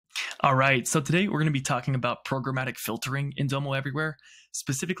All right, so today we're going to be talking about programmatic filtering in Domo Everywhere,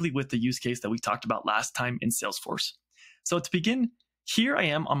 specifically with the use case that we talked about last time in Salesforce. So to begin, here I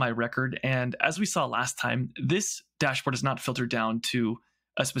am on my record, and as we saw last time, this dashboard is not filtered down to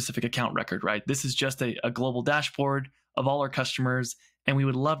a specific account record, right? This is just a global dashboard of all our customers, and we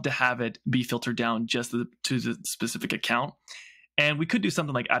would love to have it be filtered down just to the specific account. And we could do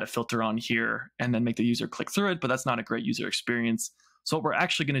something like add a filter on here and then make the user click through it, but that's not a great user experience. So what we're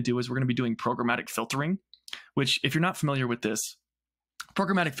actually going to do is we're going to be doing programmatic filtering, which if you're not familiar with this,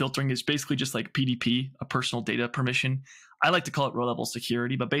 programmatic filtering is basically just like PDP, a personal data permission. I like to call it row-level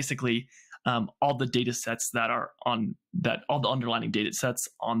security, but basically all the data sets that are on that, all the underlying data sets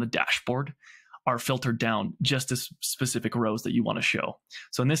on the dashboard are filtered down just to specific rows that you want to show.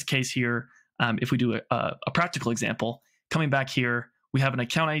 So in this case here, if we do a practical example, coming back here, we have an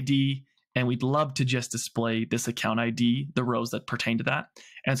account ID, and we'd love to just display this account ID, the rows that pertain to that.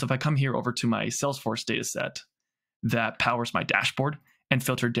 And so if I come here over to my Salesforce data set that powers my dashboard and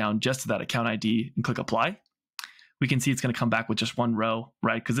filter down just to that account ID and click apply, we can see it's going to come back with just one row,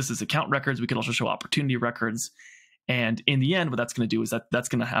 right? Because this is account records. We can also show opportunity records. And in the end, what that's going to do is that's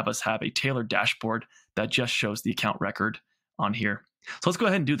going to have us have a tailored dashboard that just shows the account record on here. So let's go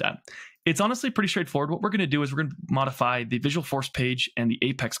ahead and do that. It's honestly pretty straightforward. What we're going to do is we're going to modify the Visualforce page and the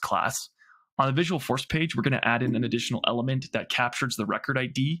Apex class. On the Visualforce page, we're going to add in an additional element that captures the record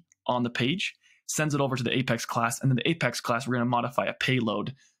ID on the page, sends it over to the Apex class, and then the Apex class, we're going to modify a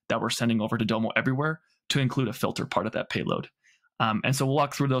payload that we're sending over to Domo Everywhere to include a filter part of that payload. And so we'll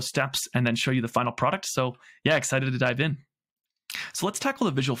walk through those steps and then show you the final product. So yeah, excited to dive in. So let's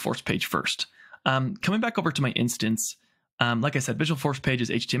tackle the Visualforce page first. Coming back over to my instance, like I said, Visualforce page is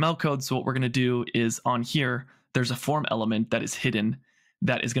HTML code. So what we're going to do is on here, there's a form element that is hidden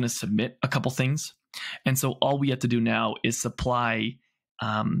that is going to submit a couple things. And so all we have to do now is supply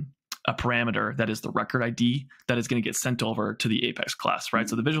a parameter that is the record ID that is going to get sent over to the Apex class, right?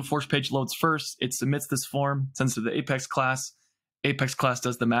 So the Visualforce page loads first, it submits this form, sends it to the Apex class. Apex class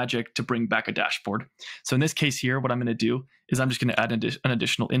does the magic to bring back a dashboard. So in this case here, what I'm going to do is I'm just going to add an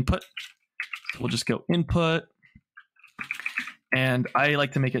additional input. We'll just go input. And I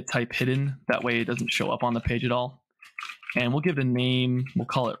like to make it type hidden. That way it doesn't show up on the page at all. And we'll give it a name. We'll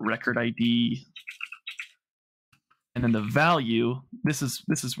call it record ID. And then the value, this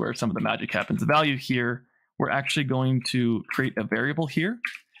is where some of the magic happens. The value here, we're actually going to create a variable here.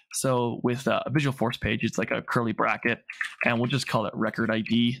 So with a Visualforce page, it's like a curly bracket, and we'll just call it record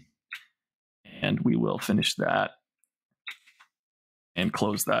ID. And we will finish that and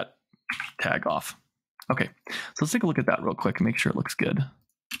close that tag off. Okay, so let's take a look at that real quick and make sure it looks good.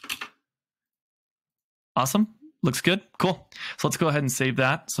 Awesome. Looks good. Cool. So let's go ahead and save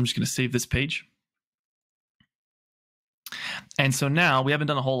that. So I'm just going to save this page. And so now we haven't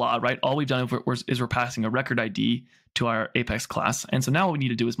done a whole lot, right? All we've done is we're passing a record ID to our Apex class. And so now what we need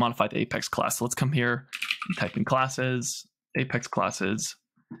to do is modify the Apex class. So let's come here and type in classes, Apex classes,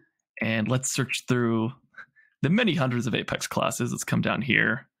 and let's search through the many hundreds of Apex classes. Let's come down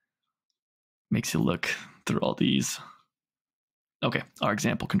here. Makes you look through all these. Okay, our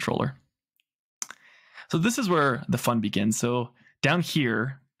example controller. So this is where the fun begins. So down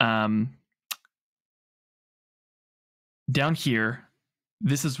here,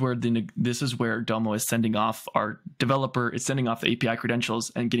 this is where Domo is sending off our developer. It's sending off the API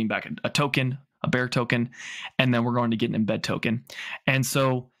credentials and getting back a token, a bear token, and then we're going to get an embed token. And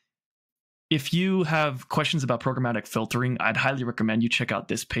so if you have questions about programmatic filtering, I'd highly recommend you check out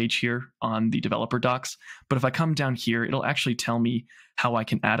this page here on the developer docs. But if I come down here, it'll actually tell me how I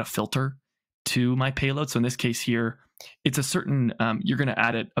can add a filter to my payload. So in this case here, it's a certain, you're going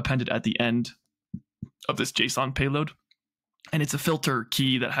to append it at the end of this JSON payload. And it's a filter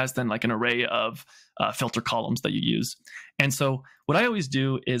key that has then like an array of filter columns that you use. And so what I always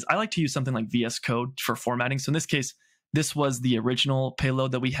do is I like to use something like VS Code for formatting. So in this case, this was the original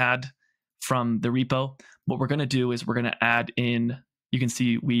payload that we had from the repo. What we're going to do is we're going to add in, you can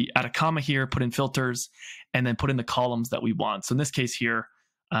see we add a comma here, put in filters, and then put in the columns that we want. So in this case here,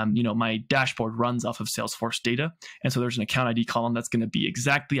 my dashboard runs off of Salesforce data. And so there's an account ID column that's going to be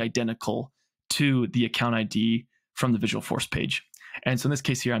exactly identical to the account ID from the Visualforce page. And so in this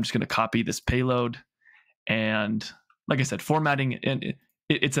case here, I'm just going to copy this payload. And like I said, formatting, and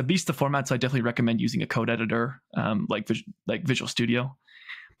it's a beast to format, so I definitely recommend using a code editor like Visual Studio.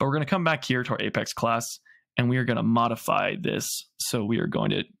 But we're going to come back here to our Apex class, and we are going to modify this. So we are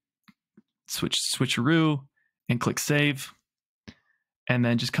going to switcheroo and click save. And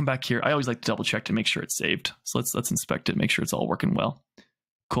then just come back here. I always like to double check to make sure it's saved. So let's inspect it, make sure it's all working well.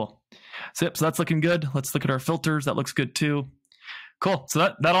 Cool. So that's looking good. Let's look at our filters. That looks good too. Cool. So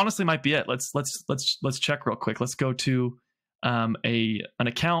that honestly might be it. Let's check real quick. Let's go to an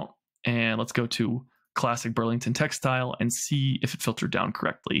account, and let's go to Classic Burlington Textile and see if it filtered down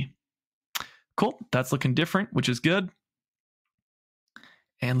correctly. Cool. That's looking different, which is good.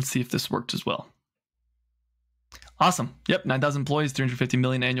 And let's see if this worked as well. Awesome. Yep, 9,000 employees, 350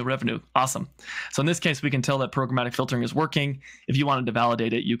 million annual revenue. Awesome. So in this case, we can tell that programmatic filtering is working. If you wanted to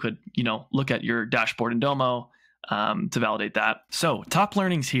validate it, you could, look at your dashboard in Domo to validate that. So top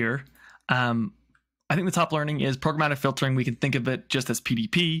learnings here. I think the top learning is programmatic filtering. We can think of it just as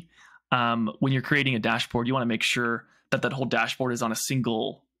PDP. When you're creating a dashboard, you want to make sure that that whole dashboard is on a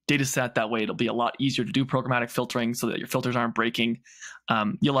single data set. That way it'll be a lot easier to do programmatic filtering so that your filters aren't breaking.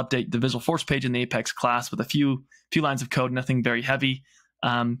 You'll update the Visualforce page in the Apex class with a few lines of code, nothing very heavy.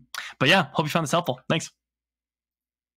 But yeah, hope you found this helpful. Thanks.